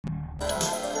The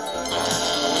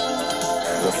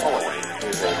following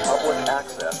is a public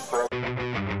access program.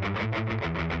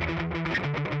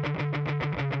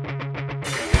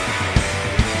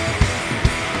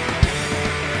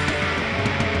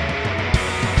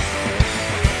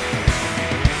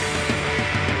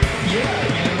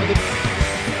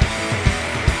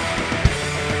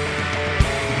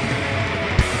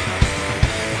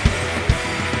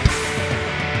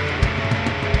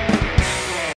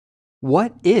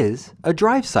 What is a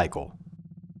drive cycle?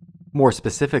 More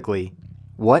specifically,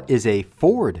 what is a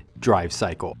Ford drive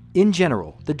cycle? In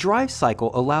general, the drive cycle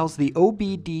allows the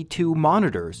OBDII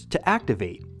monitors to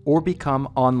activate or become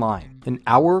online. In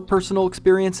our personal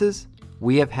experiences,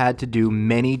 we have had to do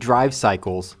many drive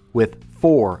cycles with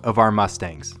 4 of our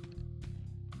Mustangs.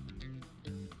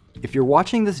 If you're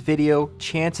watching this video,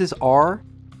 chances are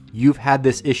you've had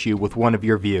this issue with one of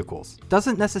your vehicles.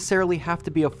 Doesn't necessarily have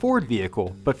to be a Ford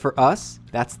vehicle, but for us,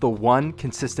 that's the one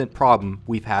consistent problem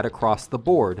we've had across the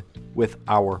board with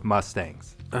our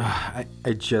Mustangs. I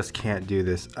just can't do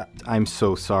this. I'm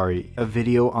so sorry. A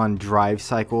video on drive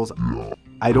cycles?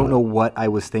 I don't know what I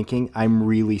was thinking. I'm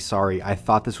really sorry. I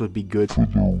thought this would be good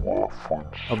of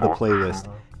the playlist.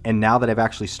 And now that I've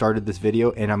actually started this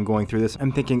video and I'm going through this,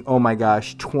 I'm thinking, oh my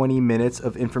gosh, 20 minutes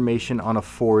of information on a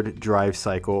Ford drive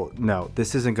cycle. No,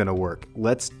 this isn't gonna work.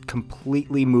 Let's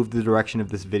completely move the direction of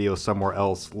this video somewhere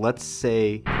else. Let's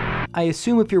say, I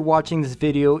assume if you're watching this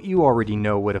video, you already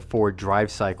know what a Ford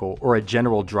drive cycle or a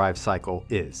general drive cycle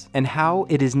is, and how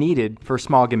it is needed for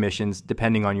smog emissions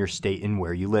depending on your state and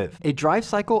where you live. A drive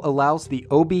cycle allows the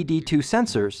OBD2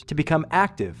 sensors to become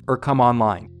active or come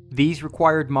online. These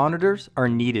required monitors are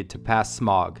needed to pass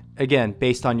smog, again,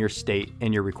 based on your state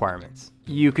and your requirements.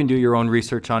 You can do your own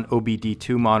research on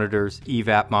OBD2 monitors,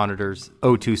 EVAP monitors,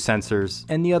 O2 sensors,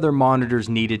 and the other monitors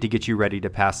needed to get you ready to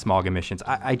pass smog emissions.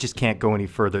 I just can't go any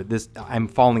further. I'm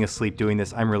falling asleep doing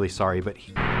this. I'm really sorry, but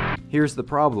here's the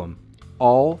problem.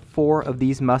 All 4 of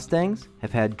these Mustangs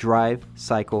have had drive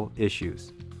cycle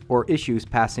issues, or issues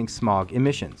passing smog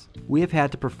emissions. We have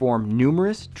had to perform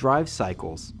numerous drive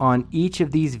cycles on each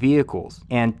of these vehicles,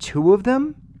 and 2 of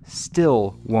them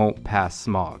still won't pass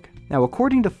smog. Now,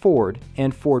 according to Ford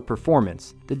and Ford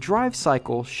Performance, the drive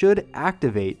cycle should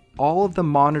activate all of the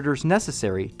monitors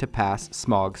necessary to pass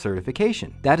smog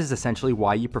certification. That is essentially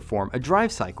why you perform a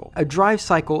drive cycle. A drive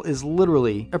cycle is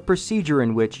literally a procedure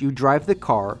in which you drive the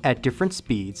car at different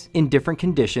speeds in different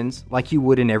conditions like you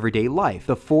would in everyday life.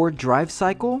 The Ford drive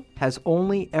cycle has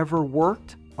only ever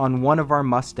worked on one of our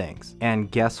Mustangs, and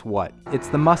guess what? It's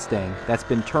the Mustang that's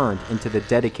been turned into the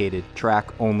dedicated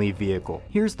track-only vehicle.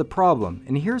 Here's the problem,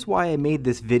 and here's why I made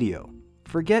this video.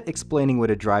 Forget explaining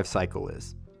what a drive cycle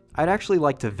is. I'd actually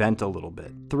like to vent a little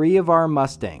bit. 3 of our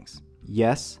Mustangs,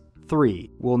 yes,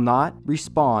 3, will not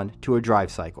respond to a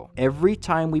drive cycle. Every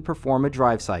time we perform a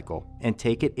drive cycle and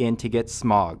take it in to get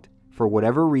smogged, for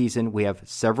whatever reason, we have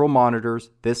several monitors,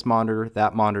 this monitor,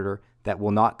 that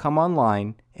will not come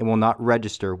online and will not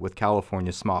register with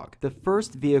California Smog. The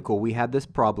first vehicle we had this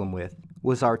problem with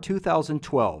was our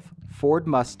 2012 Ford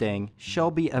Mustang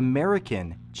Shelby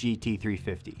American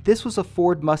GT350. This was a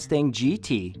Ford Mustang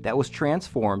GT that was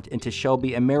transformed into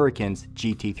Shelby American's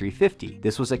GT350.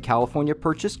 This was a California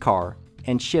purchased car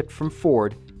and shipped from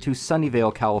Ford to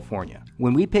Sunnyvale, California.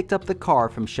 When we picked up the car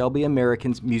from Shelby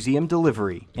American's museum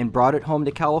delivery and brought it home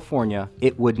to California,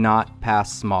 it would not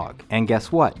pass smog. And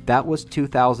guess what? That was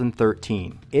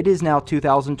 2013. It is now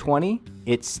 2020.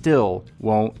 It still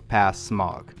won't pass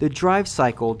smog. The drive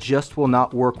cycle just will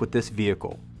not work with this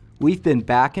vehicle. We've been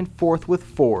back and forth with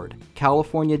Ford,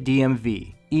 California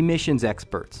DMV, emissions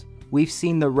experts. We've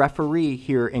seen the referee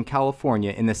here in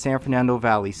California in the San Fernando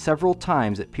Valley several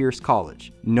times at Pierce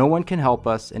College. No one can help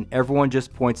us, and everyone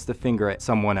just points the finger at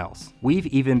someone else. We've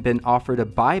even been offered a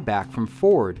buyback from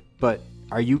Ford, but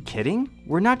are you kidding?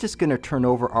 We're not just gonna turn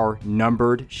over our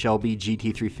numbered Shelby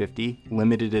GT350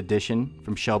 limited edition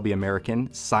from Shelby American,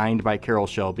 signed by Carroll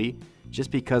Shelby,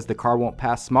 just because the car won't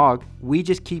pass smog. We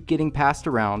just keep getting passed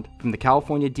around from the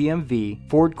California DMV,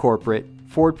 Ford Corporate,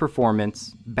 Ford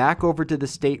Performance, back over to the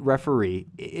state referee.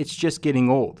 It's just getting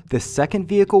old. The second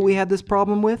vehicle we had this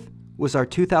problem with was our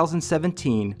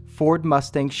 2017 Ford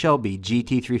Mustang Shelby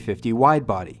GT350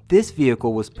 widebody. This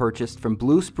vehicle was purchased from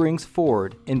Blue Springs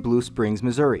Ford in Blue Springs,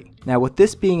 Missouri. Now, with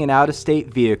this being an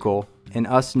out-of-state vehicle and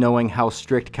us knowing how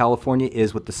strict California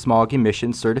is with the smog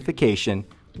emissions certification,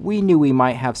 we knew we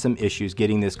might have some issues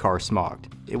getting this car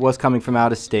smogged. It was coming from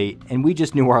out of state, and we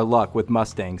just knew our luck with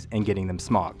Mustangs and getting them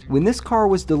smogged. When this car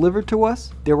was delivered to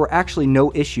us, there were actually no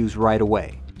issues right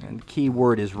away. and key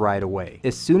word is right away.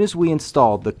 As soon as we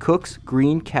installed the Cook's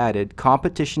green catted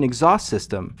competition exhaust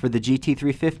system for the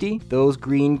GT350, those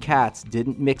green cats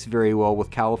didn't mix very well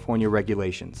with California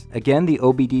regulations. Again, the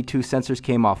OBDII sensors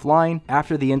came offline.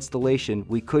 After the installation,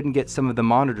 we couldn't get some of the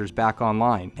monitors back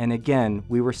online, and again,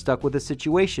 we were stuck with a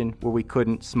situation where we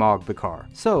couldn't smog the car.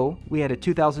 So we had a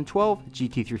 2012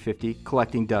 GT350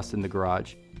 collecting dust in the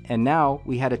garage, and now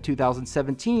we had a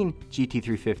 2017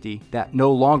 GT350 that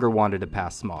no longer wanted to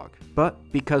pass smog.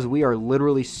 But because we are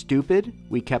literally stupid,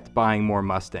 we kept buying more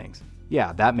Mustangs.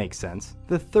 Yeah, that makes sense.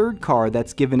 The third car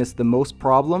that's given us the most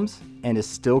problems and is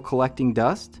still collecting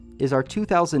dust is our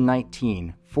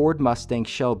 2019 Ford Mustang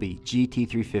Shelby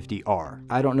GT350R.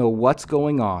 I don't know what's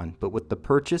going on, but with the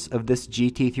purchase of this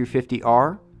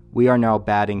GT350R, we are now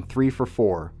batting 3 for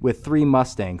 4 with 3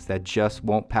 Mustangs that just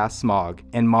won't pass smog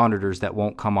and monitors that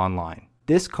won't come online.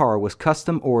 This car was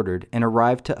custom ordered and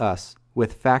arrived to us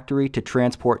with factory to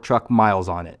transport truck miles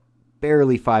on it.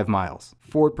 Barely 5 miles.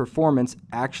 Ford Performance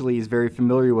actually is very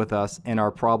familiar with us and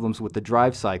our problems with the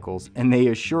drive cycles, and they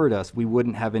assured us we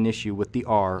wouldn't have an issue with the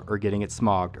R or getting it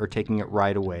smogged or taking it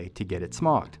right away to get it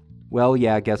smogged. Well,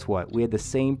 yeah, guess what? We had the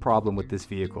same problem with this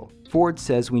vehicle. Ford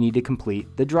says we need to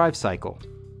complete the drive cycle.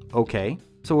 Okay,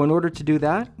 so in order to do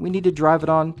that, we need to drive it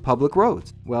on public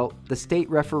roads. Well, the state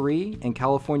referee and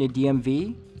California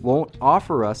DMV won't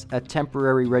offer us a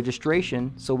temporary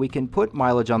registration so we can put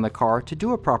mileage on the car to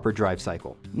do a proper drive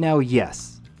cycle. Now,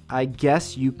 yes, I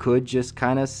guess you could just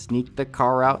kind of sneak the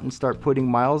car out and start putting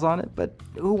miles on it, but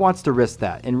who wants to risk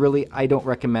that? And really, I don't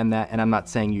recommend that, and I'm not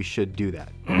saying you should do that.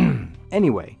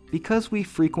 Anyway, because we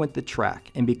frequent the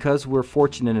track and because we're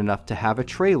fortunate enough to have a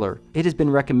trailer, it has been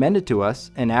recommended to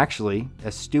us, and actually,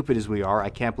 as stupid as we are, I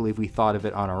can't believe we thought of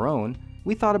it on our own,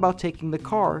 we thought about taking the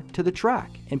car to the track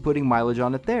and putting mileage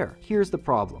on it there. Here's the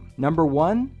problem. Number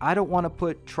one, I don't want to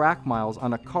put track miles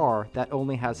on a car that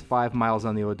only has 5 miles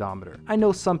on the odometer. I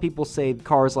know some people say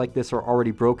cars like this are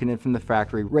already broken in from the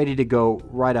factory, ready to go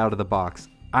right out of the box.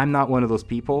 I'm not one of those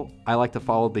people. I like to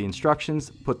follow the instructions,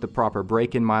 put the proper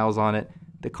break-in miles on it.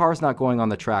 The car's not going on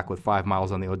the track with 5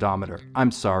 miles on the odometer.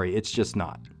 I'm sorry, it's just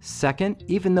not. Second,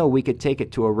 even though we could take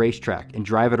it to a racetrack and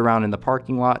drive it around in the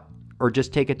parking lot, or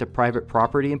just take it to private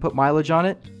property and put mileage on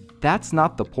it, that's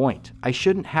not the point. I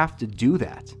shouldn't have to do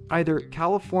that. Either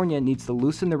California needs to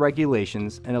loosen the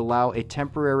regulations and allow a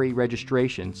temporary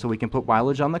registration so we can put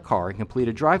mileage on the car and complete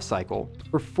a drive cycle,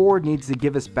 or Ford needs to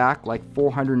give us back like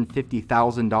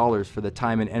 $450,000 for the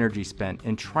time and energy spent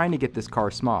in trying to get this car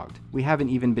smogged. We haven't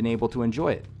even been able to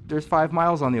enjoy it. There's 5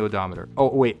 miles on the odometer.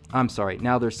 Oh wait, I'm sorry,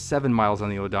 now there's 7 miles on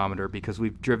the odometer because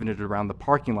we've driven it around the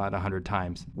parking lot 100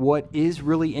 times. What is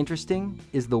really interesting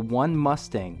is the one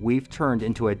Mustang we've turned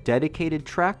into a dedicated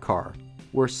track car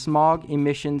where smog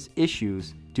emissions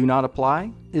issues do not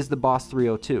apply is the Boss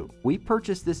 302. We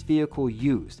purchased this vehicle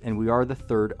used and we are the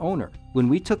third owner. When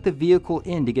we took the vehicle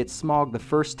in to get smogged the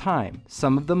first time,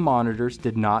 some of the monitors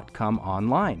did not come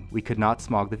online. We could not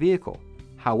smog the vehicle.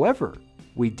 However,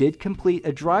 we did complete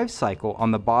a drive cycle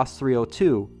on the Boss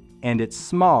 302 and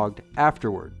it's smogged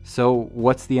afterward. So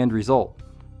what's the end result?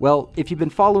 Well, if you've been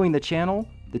following the channel,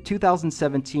 the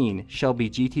 2017 Shelby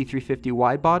GT350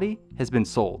 widebody has been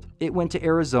sold. It went to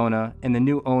Arizona and the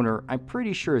new owner, I'm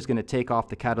pretty sure, is going to take off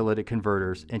the catalytic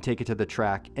converters and take it to the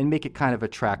track and make it kind of a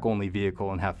track-only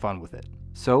vehicle and have fun with it.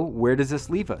 So where does this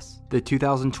leave us? The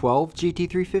 2012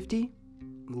 GT350?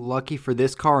 Lucky for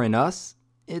this car and us,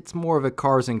 it's more of a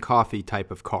cars and coffee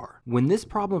type of car. When this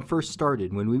problem first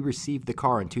started, when we received the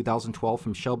car in 2012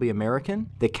 from Shelby American,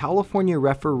 the California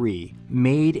referee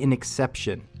made an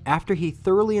exception. After he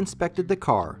thoroughly inspected the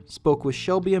car, spoke with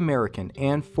Shelby American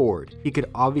and Ford, he could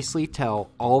obviously tell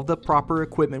all of the proper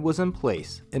equipment was in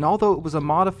place, and although it was a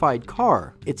modified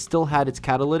car, it still had its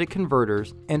catalytic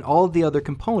converters and all of the other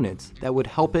components that would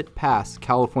help it pass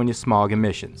California smog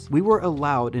emissions. We were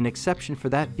allowed an exception for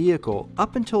that vehicle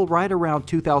up until right around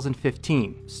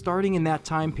 2015. Starting in that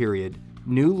time period,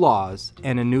 new laws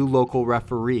and a new local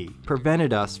referee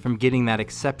prevented us from getting that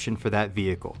exception for that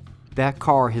vehicle. That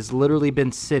car has literally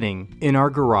been sitting in our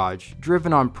garage,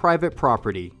 driven on private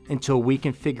property, until we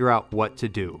can figure out what to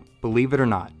do. Believe it or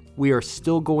not, we are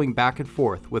still going back and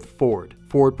forth with Ford,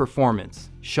 Ford Performance,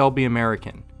 Shelby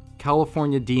American,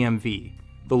 California DMV,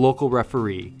 the local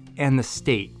referee, and the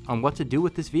state on what to do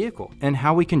with this vehicle and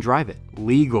how we can drive it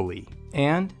legally.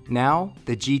 And now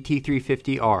the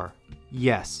GT350R.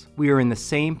 Yes, we are in the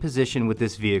same position with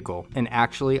this vehicle, and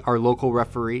actually our local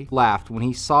referee laughed when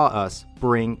he saw us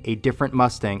bring a different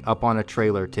Mustang up on a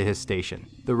trailer to his station.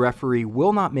 The referee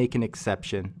will not make an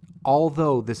exception,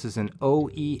 although this is an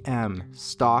OEM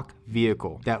stock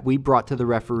vehicle that we brought to the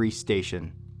referee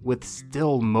station. with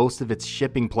still most of its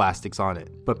shipping plastics on it.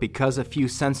 But because a few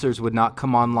sensors would not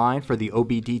come online for the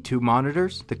OBDII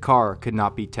monitors, the car could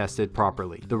not be tested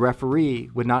properly. The referee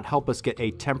would not help us get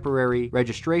a temporary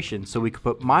registration so we could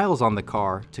put miles on the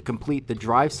car to complete the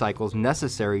drive cycles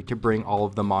necessary to bring all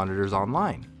of the monitors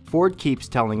online. Ford keeps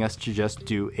telling us to just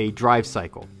do a drive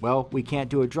cycle. Well, we can't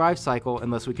do a drive cycle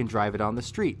unless we can drive it on the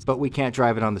streets, but we can't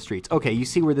drive it on the streets. Okay, you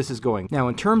see where this is going. Now,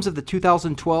 in terms of the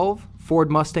 2012 Ford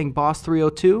Mustang Boss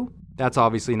 302, that's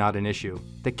obviously not an issue.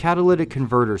 The catalytic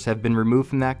converters have been removed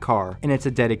from that car, and it's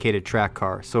a dedicated track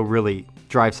car, so really,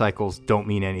 drive cycles don't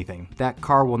mean anything. That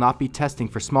car will not be testing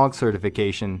for smog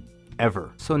certification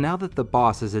ever. So now that the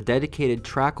Boss is a dedicated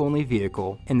track-only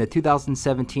vehicle and the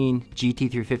 2017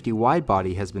 GT350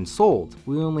 widebody has been sold,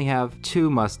 we only have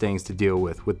 2 Mustangs to deal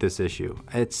with this issue.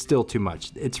 It's still too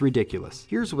much. It's ridiculous.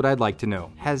 Here's what I'd like to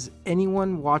know. Has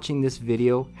anyone watching this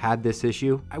video had this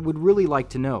issue? I would really like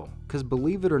to know. Because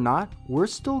believe it or not, we're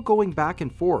still going back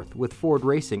and forth with Ford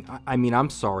Racing.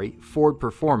 Ford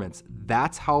Performance.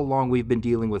 That's how long we've been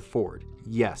dealing with Ford.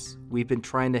 Yes, we've been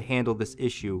trying to handle this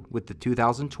issue with the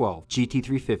 2012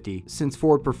 GT350 since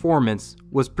Ford Performance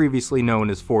was previously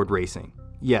known as Ford Racing.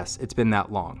 Yes, it's been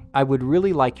that long. I would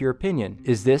really like your opinion.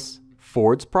 Is this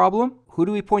Ford's problem? Who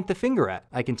do we point the finger at?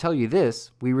 I can tell you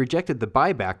this, we rejected the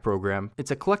buyback program. It's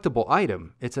a collectible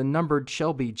item. It's a numbered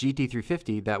Shelby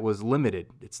GT350 that was limited.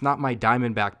 It's not my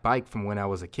Diamondback bike from when I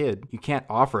was a kid. You can't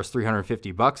offer us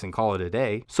 $350 and call it a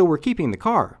day. So we're keeping the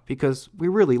car because we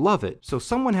really love it. So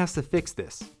someone has to fix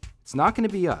this. It's not going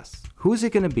to be us. Who's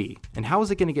it going to be? And how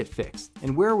is it going to get fixed?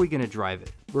 And where are we going to drive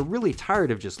it? We're really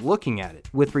tired of just looking at it.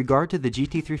 With regard to the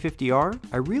GT350R,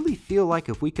 I really feel like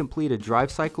if we complete a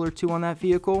drive cycle or 2 on that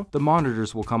vehicle, the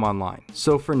monitors will come online.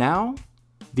 So for now,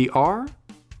 the R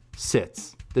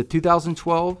sits. The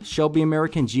 2012 Shelby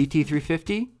American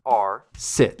GT350 R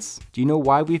sits. Do you know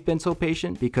why we've been so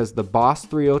patient? Because the Boss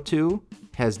 302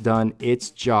 has done its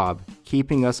job,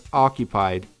 keeping us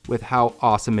occupied with how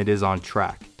awesome it is on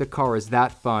track. The car is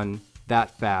that fun,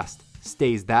 that fast,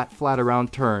 stays that flat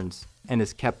around turns, and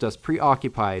has kept us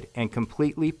preoccupied and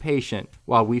completely patient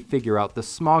while we figure out the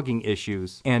smogging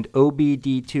issues and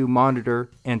OBDII monitor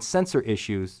and sensor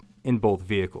issues in both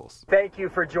vehicles. Thank you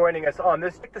for joining us on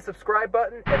this. Click the subscribe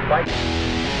button and like.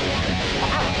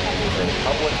 Is a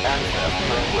public access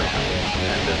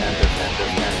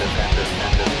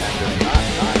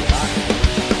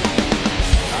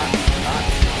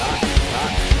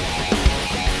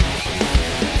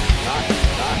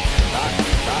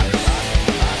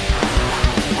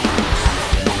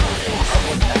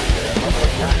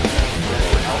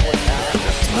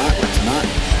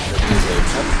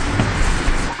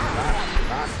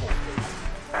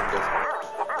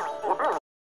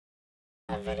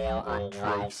video on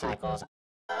drive cycles.